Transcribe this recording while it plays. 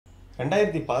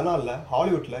2014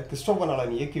 ஹாலிவுட்ல Christopher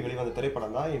Nolan இயக்கி வெளிவந்த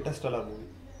திரைப்படம் தான் இன்டர்ஸ்டெல்லார் மூவி.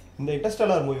 இந்த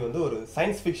இன்டர்ஸ்டெல்லார் மூவி வந்து ஒரு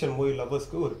சயின்ஸ் ஃபிக்ஷன் மூவி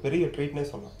லவர்ஸ்க்கு ஒரு பெரிய ட்ரீட்னே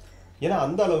சொல்லலாம். ஏன்னா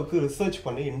அந்த அளவுக்கு ரிசர்ச்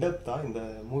பண்ணி இன்டெப்த்தாக இந்த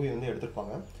மூவி வந்து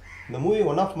எடுத்திருப்பாங்க. இந்த movie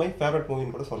one of my favourite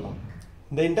மூவின்னு கூட சொல்லலாம்.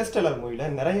 இந்த இன்டர்ஸ்டெல்லார்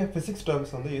மூவியில் நிறைய ஃபிசிக்ஸ்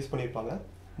டேர்ம்ஸ் வந்து யூஸ் பண்ணியிருப்பாங்க.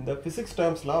 இந்த ஃபிசிக்ஸ்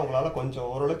டேர்ம்ஸ்லாம் அவங்களால கொஞ்சம்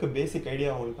ஓரளவுக்கு பேசிக் ஐடியா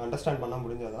அவங்களுக்கு அண்டர்ஸ்டாண்ட் பண்ண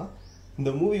முடிஞ்சாதான் இந்த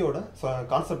மூவியோட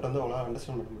கான்செப்ட் வந்து அவங்களால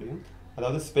அண்டர்ஸ்டாண்ட் பண்ண முடியும்.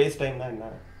 அதாவது ஸ்பேஸ் டைம்னா என்ன,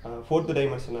 ஃபோர்த்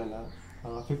டைமென்ஷனா என்ன,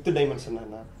 ஃபிஃப்த் டைமென்ஷனா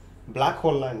என்ன, பிளாக்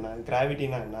ஹோல்னா என்ன,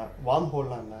 கிராவிட்டினா என்ன, வார்ம்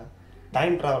ஹோல்னா என்ன,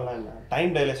 டைம் ட்ராவல்னா என்ன,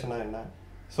 டைம் டைலேஷனா என்ன.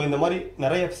 ஸோ இந்த மாதிரி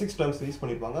நிறைய ஃபிசிக்ஸ் டேர்ம்ஸ் யூஸ்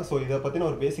பண்ணியிருப்பாங்க. ஸோ இதை பற்றின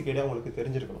ஒரு பேசிக் ஐடியா உங்களுக்கு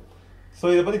தெரிஞ்சிருக்கணும். ஸோ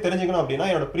இதை பற்றி தெரிஞ்சுக்கணும் அப்படின்னா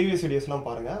என்னோட ப்ரீவியஸ் வீடியோஸ்லாம்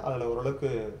பாருங்கள், அதில் ஓரளவுக்கு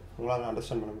உங்களால்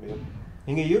அண்டர்ஸ்டாண்ட் பண்ண முடியும்.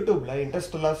 நீங்கள் யூடியூப்பில்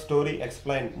இன்டர்ஸ்டெல்லார் ஸ்டோரி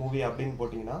எக்ஸ்பிளைன் மூவி அப்படின்னு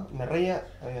போட்டிங்கன்னா நிறைய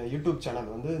யூடியூப்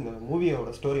சேனல் வந்து இந்த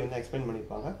மூவியோட ஸ்டோரி வந்து எக்ஸ்பிளைன்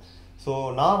பண்ணியிருப்பாங்க. ஸோ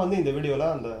நான் வந்து இந்த வீடியோவில்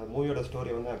அந்த மூவியோட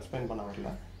ஸ்டோரியை வந்து எக்ஸ்பிளைன் பண்ண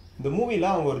வரல. இந்த மூவியில்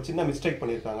அவங்க ஒரு சின்ன மிஸ்டேக்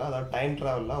பண்ணியிருக்காங்க. அதாவது டைம்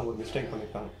ட்ராவலில் அவங்க ஒரு மிஸ்டேக்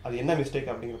பண்ணியிருக்காங்க. அது என்ன மிஸ்டேக்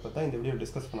அப்படிங்கிறத தான் இந்த வீடியோ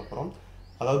டிஸ்கஸ் பண்ண போகிறோம்.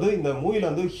 அதாவது இந்த மூவியில்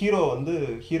வந்து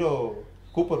ஹீரோ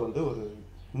கூப்பர் வந்து ஒரு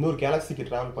இன்னொரு கேலக்சிக்கு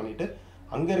ட்ராவல் பண்ணிவிட்டு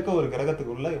அங்கே இருக்க ஒரு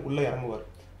கிரகத்துக்கு உள்ளே இறங்குவார்.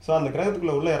 ஸோ அந்த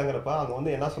கிரகத்துக்குள்ளே உள்ளே இறங்குறப்ப அவங்க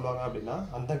வந்து என்ன சொல்லுவாங்க அப்படின்னா,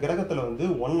 அந்த கிரகத்தில் வந்து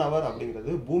 1 hour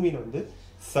அப்படிங்கிறது பூமியில் வந்து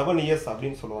 7 years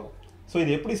அப்படின்னு சொல்லுவாங்க. ஸோ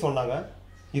இது எப்படி சொன்னாங்க,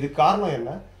 இது காரணம்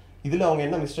என்ன, இதில் அவங்க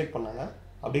என்ன மிஸ்டேக் பண்ணாங்க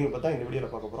அப்படிங்கிறப்ப தான் இந்த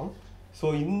வீடியோவில் பார்க்க போகிறோம். ஸோ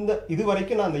இது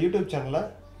வரைக்கும் நான் அந்த யூடியூப் சேனலில்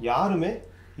யாருமே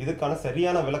இதுக்கான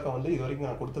சரியான விளக்கம் வந்து இது வரைக்கும்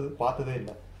நான் பார்த்ததே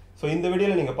இல்லை. ஸோ இந்த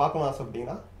வீடியோவில் நீங்கள் பார்க்கணும்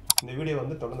ஆசைப்பட்டீங்கன்னா இந்த வீடியோ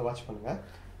வந்து தொடர்ந்து வாட்ச் பண்ணுங்கள்.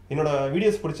 என்னோட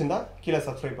வீடியோஸ் பிடிச்சிருந்தா கீழே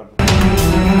சப்ஸ்கிரைப் பண்ணுங்கள்.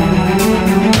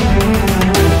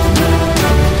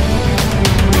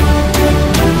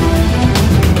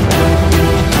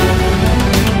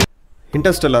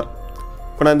 இன்டர்ஸ்டெல்லார்.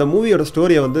 இப்போ நான் இந்த மூவியோட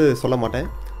ஸ்டோரியை வந்து சொல்ல மாட்டேன்.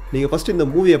 நீங்கள் ஃபஸ்ட்டு இந்த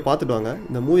மூவியை பார்த்துட்டு வாங்க.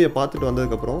 இந்த மூவியை பார்த்துட்டு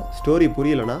வந்ததுக்கப்புறம் ஸ்டோரி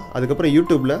புரியலைன்னா அதுக்கப்புறம்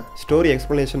யூடியூப்பில் ஸ்டோரி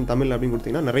எக்ஸ்ப்ளனேஷன் தமிழ் அப்படின்னு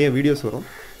கொடுத்தீங்கன்னா நிறைய வீடியோஸ் வரும்.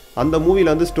 அந்த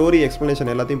மூவியில் வந்து ஸ்டோரி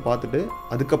எக்ஸ்ப்ளனேஷன் எல்லாத்தையும் பார்த்துட்டு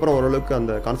அதுக்கப்புறம் ஓரளவுக்கு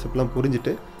அந்த கான்செப்ட்லாம்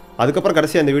புரிஞ்சுட்டு அதுக்கப்புறம்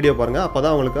கடைசியாக அந்த வீடியோ பாருங்கள். அப்போ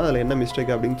தான் உங்களுக்கு அதில் என்ன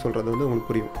மிஸ்டேக் அப்படின்னு சொல்கிறது வந்து உங்களுக்கு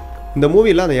புரியும். இந்த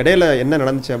மூவியில் அந்த இடையில என்ன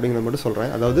நடந்துச்சு அப்படிங்கிறத மட்டும்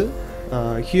சொல்கிறேன். அதாவது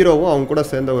ஹீரோவும் அவங்க கூட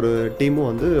சேர்ந்த ஒரு டீமும்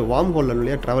வந்து வார்ம் ஹோல்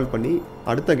வழியாக ட்ராவல் பண்ணி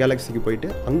அடுத்த கேலக்சிக்கு போயிட்டு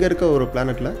அங்கே இருக்க ஒரு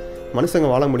பிளானெட்டில் மனுஷங்க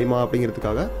வாழ முடியுமா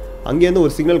அப்படிங்கிறதுக்காக அங்கேருந்து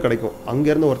ஒரு சிக்னல் கிடைக்கும்.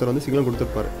 அங்கேருந்து ஒருத்தர் வந்து சிக்னல்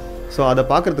கொடுத்துருப்பாரு. ஸோ அதை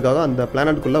பார்க்குறதுக்காக அந்த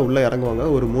பிளானட்டுக்குள்ளே உள்ளே இறங்குவாங்க.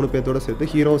 ஒரு 3 பேர்த்தோடு சேர்த்து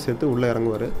ஹீரோவும் சேர்த்து உள்ளே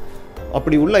இறங்குவார்.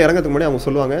 அப்படி உள்ளே இறங்கிறதுக்கு முன்னாடி அவங்க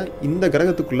சொல்லுவாங்க, இந்த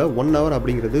கிரகத்துக்குள்ளே 1 hour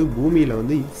அப்படிங்கிறது பூமியில்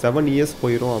வந்து 7 years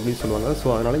போயிடும் அப்படின்னு சொல்லுவாங்க. ஸோ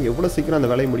அதனால் எவ்வளோ சீக்கிரம்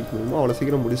அந்த வேலையை முடிக்க முடியுமோ அவ்வளோ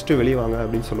சீக்கிரம் முடிச்சுட்டு வெளியே வாங்க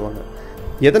அப்படின்னு சொல்லுவாங்க.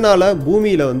 எதனால்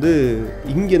பூமியில் வந்து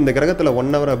இங்கே இந்த கிரகத்தில்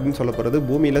 1 hour அப்படின்னு சொல்லப்படுறது,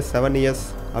 பூமியில் 7 years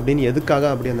அப்படின்னு எதுக்காக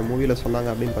அப்படி அந்த மூவியில் சொன்னாங்க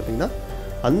அப்படின்னு பார்த்தீங்கன்னா,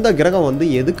 அந்த கிரகம் வந்து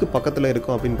எதுக்கு பக்கத்தில்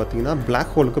இருக்கும் அப்படின்னு பார்த்தீங்கன்னா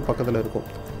பிளாக் ஹோலுக்கு பக்கத்தில் இருக்கும்.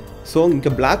 ஸோ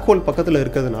இங்கே பிளாக் ஹோல் பக்கத்தில்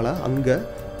இருக்கிறதுனால அங்கே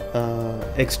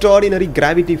எக்ஸ்ட்ராடினரி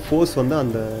கிராவிட்டி ஃபோர்ஸ் வந்து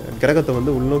அந்த கிரகத்தை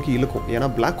வந்து உள்நோக்கி இழுக்கும். ஏன்னா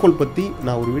பிளாக் ஹோல் பற்றி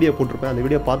நான் ஒரு வீடியோ போட்டிருப்பேன், அந்த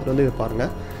வீடியோ பார்த்துட்டு வந்து இதை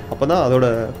பாருங்கள். அப்போ தான் அதோட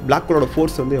பிளாக் ஹோலோட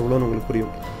ஃபோர்ஸ் வந்து எவ்வளோன்னு உங்களுக்கு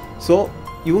புரியும். ஸோ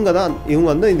இவங்க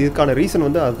வந்து இதுக்கான ரீசன்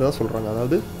வந்து அதுதான் சொல்கிறாங்க.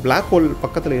 அதாவது பிளாக் ஹோல்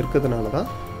பக்கத்தில் இருக்கிறதுனால தான்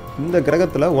இந்த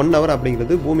கிரகத்தில் 1 hour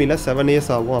அப்படிங்கிறது பூமியில் 7 years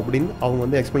ஆகும் அப்படின்னு அவங்க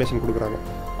வந்து எக்ஸ்ப்ளனேஷன் கொடுக்குறாங்க.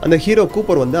 அந்த ஹீரோ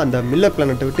கூப்பர் வந்து அந்த மில்லர்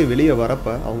பிளானட்டை விட்டு வெளியே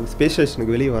வரப்போ, அவங்க ஸ்பேஸ்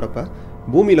ஸ்டேஷனுக்கு வெளியே வரப்போ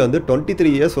பூமியில் வந்து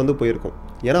 23 years வந்து போயிருக்கும்.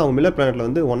 ஏன்னா அவங்க மில்லர் பிளானட்டில்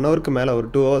வந்து 1 hourக்கு மேலே ஒரு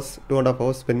 2 hours 2.5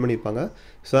 hours ஸ்பெண்ட் பண்ணியிருப்பாங்க.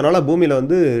 ஸோ அதனால் பூமியில்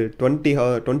வந்து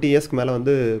 20 yearsக்கு மேலே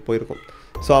வந்து போயிருக்கும்.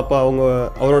 ஸோ அப்போ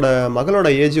அவரோட மகளோட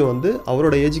ஏஜும் வந்து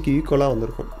அவரோட ஏஜுக்கு ஈக்குவலாக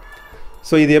வந்திருக்கும்.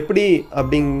 ஸோ இது எப்படி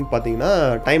அப்படின்னு பார்த்தீங்கன்னா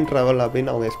டைம் ட்ராவல்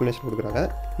அப்படின்னு அவங்க எக்ஸ்ப்ளனேஷன் கொடுக்குறாங்க.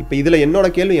 இப்போ இதில் என்னோட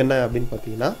கேள்வி என்ன அப்படின்னு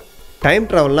பார்த்தீங்கன்னா, டைம்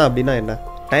ட்ராவல்னால் அப்படின்னா என்ன,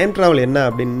 டைம் ட்ராவல் என்ன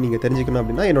அப்படின்னு நீங்கள் தெரிஞ்சுக்கணும்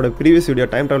அப்படின்னா என்னோட ப்ரீவியஸ் வீடியோ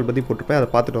டைம் ட்ராவல் பற்றி போட்டிருப்பேன், அதை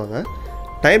பார்த்துட்டு வாங்க.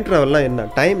 டைம் ட்ராவல்னால் என்ன,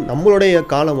 நம்மளுடைய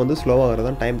காலம் வந்து ஸ்லோவாகிறது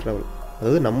தான் டைம் ட்ராவல்.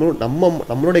 அதாவது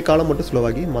நம்மளுடைய காலம் மட்டும்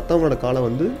ஸ்லோவாகி மற்றவங்களோட காலம்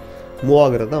வந்து மூவ்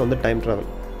ஆகிறது தான் வந்து டைம் ட்ராவல்.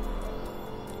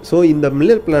 ஸோ இந்த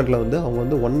மில்லர் பிளானட்டில் வந்து அவங்க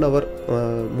வந்து 1 hour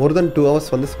மோர் தென் 2 hours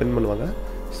வந்து ஸ்பெண்ட் பண்ணுவாங்க.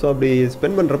 ஸோ அப்படி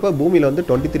ஸ்பெண்ட் பண்ணுறப்ப பூமியில் வந்து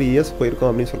 23 years போயிருக்கும்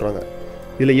அப்படின்னு சொல்கிறாங்க.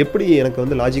 இதில் எப்படி எனக்கு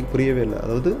வந்து லாஜிக் புரியவே இல்லை.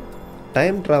 அதாவது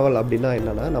டைம் ட்ராவல் அப்படின்னா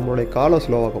என்னென்னா, நம்மளுடைய காலம்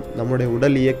ஸ்லோவாகும், நம்மளுடைய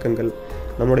உடல் இயக்கங்கள்,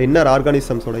 நம்மளுடைய இன்னர்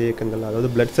ஆர்கானிசம்ஸோட இயக்கங்கள், அதாவது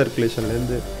பிளட்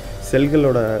சர்க்குலேஷன்லேருந்து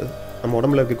செல்களோட, நம்ம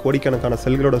உடம்புல இருக்க கோடிக்கணக்கான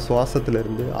செல்களோட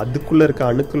சுவாசத்துலேருந்து அதுக்குள்ளே இருக்க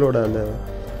அணுக்களோட அந்த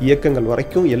இயக்கங்கள்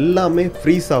வரைக்கும் எல்லாமே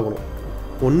ஃப்ரீஸ் ஆகணும்.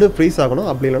 ஒன்று ஃப்ரீஸ் ஆகணும்,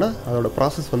 அப்படி இல்லைனா அதோட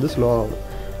ப்ராசஸ் வந்து ஸ்லோவாகணும்.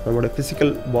 நம்மளோட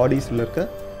ஃபிசிக்கல் பாடிஸில் இருக்க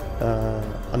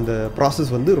அந்த ப்ராசஸ்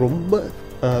வந்து ரொம்ப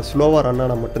ஸ்லோவாக ரன்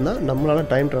ஆனால் மட்டும்தான் நம்மளால்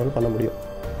டைம் ட்ராவல் பண்ண முடியும்.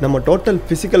 நம்ம டோட்டல்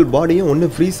ஃபிசிக்கல் பாடியும் ஒன்று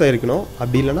ஃப்ரீஸ் ஆகிருக்கணும்,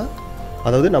 அப்படி இல்லைனா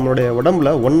அதாவது நம்மளுடைய உடம்புல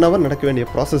 1 hour நடக்க வேண்டிய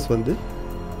ப்ராசஸ் வந்து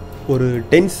ஒரு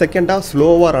 10 seconds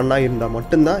ஸ்லோவாக ரன் ஆகியிருந்தால்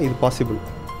மட்டும்தான் இது பாசிபிள்.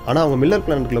 ஆனால் அவங்க மில்லர்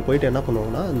பிளானட்டுக்குள்ளே போயிட்டு என்ன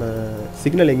பண்ணுவாங்கன்னா, அந்த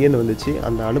சிக்னல் எங்கேருந்து வந்துச்சு,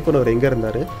 அந்த அனுப்புனவர் எங்கே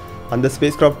இருந்தார், அந்த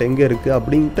ஸ்பேஸ் கிராஃப்ட் எங்கே இருக்குது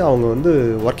அப்படின்ட்டு அவங்க வந்து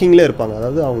ஒர்க்கிங்லேயே இருப்பாங்க.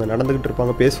 அதாவது அவங்க நடந்துக்கிட்டு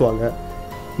இருப்பாங்க, பேசுவாங்க.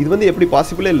 இது வந்து எப்படி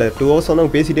பாசிபிளே இல்லை. 2 hours வந்து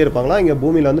அவங்க பேசிகிட்டே இருப்பாங்களா, இங்கே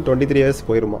பூமியில் வந்து 23 years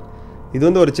போயிருமா. இது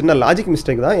வந்து ஒரு சின்ன லாஜிக்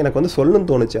மிஸ்டேக் தான் எனக்கு வந்து சொல்லணும்னு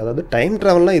தோணுச்சு. அதாவது டைம்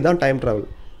ட்ராவல்னால் இதுதான் டைம் ட்ராவல்.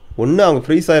 ஒன்று அவங்க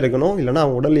ஃப்ரீஸாக இருக்கணும், இல்லைனா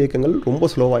அவங்க உடல் இயக்கங்கள் ரொம்ப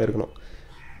ஸ்லோவாக இருக்கணும்.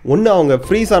 ஒன்று அவங்க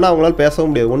ஃப்ரீஸ் ஆனால் அவங்களால பேசவும்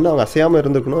முடியாது. ஒன்று அவங்க அசையாமல்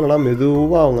இருந்துக்கணும், இல்லைனா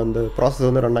மெதுவாக அவங்க அந்த ப்ராசஸ்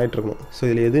வந்து ரன் ஆகிட்டு இருக்கணும். ஸோ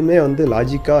இதில் எதுவுமே வந்து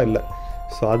லாஜிக்காக இல்லை.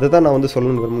 ஸோ அதை தான் நான் வந்து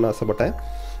சொல்லணும்னு விரும்பணும்னு ஆசைப்பட்டேன்.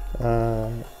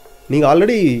 நீங்கள்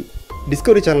ஆல்ரெடி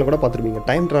டிஸ்கவரி சேனலில் கூட பார்த்துருப்பீங்க.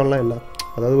 டைம் ட்ராவல்லாம் என்ன,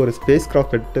 அதாவது ஒரு ஸ்பேஸ்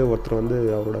கிராஃப்ட் எடுத்து ஒருத்தர் வந்து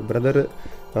அவரோட பிரதரு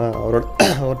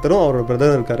ஒருத்தரும் அவரோட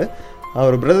பிரதரும் இருக்கார்.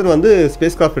 அவர் பிரதர் வந்து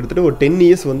ஸ்பேஸ் கிராஃப்ட் எடுத்துகிட்டு ஒரு 10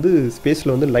 years வந்து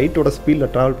ஸ்பேஸில் வந்து லைட்டோட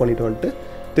ஸ்பீடில் ட்ராவல் பண்ணிட்டு வந்துட்டு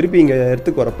திருப்பி இங்கே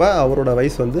எடுத்துக்கு வரப்போ அவரோட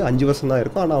வயசு வந்து 5 வருஷம் தான்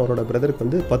இருக்கும். ஆனால் அவரோட பிரதருக்கு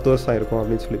வந்து 10 வருஷம் இருக்கும்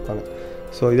அப்படின்னு சொல்லியிருப்பாங்க.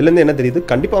 ஸோ இதுலேருந்து என்ன தெரியுது,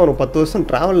 கண்டிப்பாக அவனுக்கு 10 வருஷம்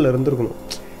ட்ராவலில் இருந்திருக்கணும்.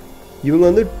 இவங்க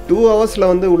வந்து 2 hours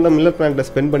வந்து உள்ள மில்லர் பிளானெட்டில்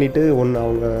ஸ்பெண்ட் பண்ணிவிட்டு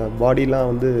அவங்க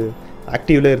பாடிலாம் வந்து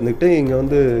ஆக்டிவ்லேயே இருந்துக்கிட்டு இங்கே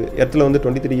வந்து எர்த்தில் வந்து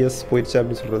 23 years போயிடுச்சு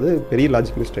அப்படின்னு சொல்கிறது பெரிய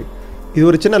லாஜிக் மிஸ்டேக். இது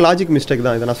ஒரு சின்ன லாஜிக் மிஸ்டேக்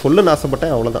தான். இதை நான் சொல்லணும்னு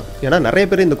ஆசைப்பட்டேன், அவ்வளோதான். ஏன்னா நிறைய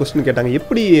பேர் இந்த கொஸ்டின் கேட்டாங்க,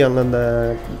 எப்படி அந்த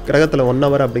கிரகத்தில் 1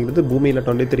 hour அப்படிங்கிறது பூமியில்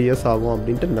 23 years ஆகும்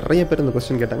அப்படின்ட்டு நிறைய பேர் இந்த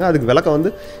கொஸ்டின் கேட்டாங்க. அதுக்கு விளக்கம்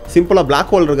வந்து சிம்பிளாக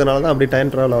பிளாக் ஹோல் இருக்கிறனால தான் அப்படி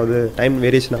டைம் ட்ராவல் ஆகுது, டைம்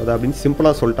வேரியேஷன் ஆகுது அப்படின்னு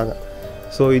சிம்பிளாக சொல்லிட்டாங்க.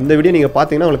 ஸோ இந்த வீடியோ நீங்கள்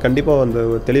பார்த்தீங்கன்னா உங்களுக்கு கண்டிப்பாக அந்த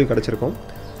தெளிவு கிடச்சிருக்கும்.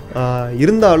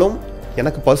 இருந்தாலும்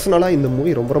எனக்கு பர்சனலாக இந்த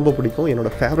மூவி ரொம்ப ரொம்ப பிடிக்கும்.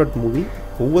 என்னோடய ஃபேவரட் மூவி.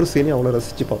 ஒவ்வொரு சீனையும் அவ்வளோ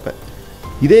ரசித்து பார்ப்பேன்.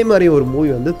 இதே மாதிரி ஒரு மூவி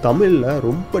வந்து தமிழில்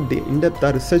ரொம்ப இன்டெப்த்தாக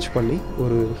ரிசர்ச் பண்ணி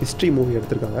ஒரு ஹிஸ்ட்ரி மூவி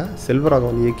எடுத்திருக்காங்க.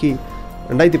 செல்வராகவன் இயக்கி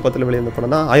 2010 வெளிவந்த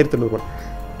படம் தான் 1100.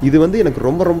 இது வந்து எனக்கு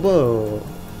ரொம்ப ரொம்ப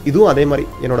இதுவும் அதே மாதிரி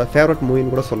என்னோடய ஃபேவரட்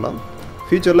மூவின்னு கூட சொல்லலாம்.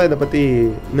 ஃப்யூச்சரில் இதை பற்றி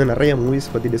இன்னும் நிறைய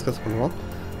மூவிஸ் பற்றி டிஸ்கஸ் பண்ணுவோம்.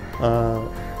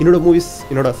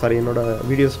 என்னோட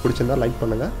வீடியோஸ் பிடிச்சிருந்தா லைக்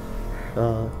பண்ணுங்கள்.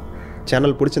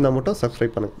 சேனல் பிடிச்சிருந்தா மட்டும்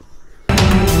சப்ஸ்கிரைப் பண்ணுங்கள்.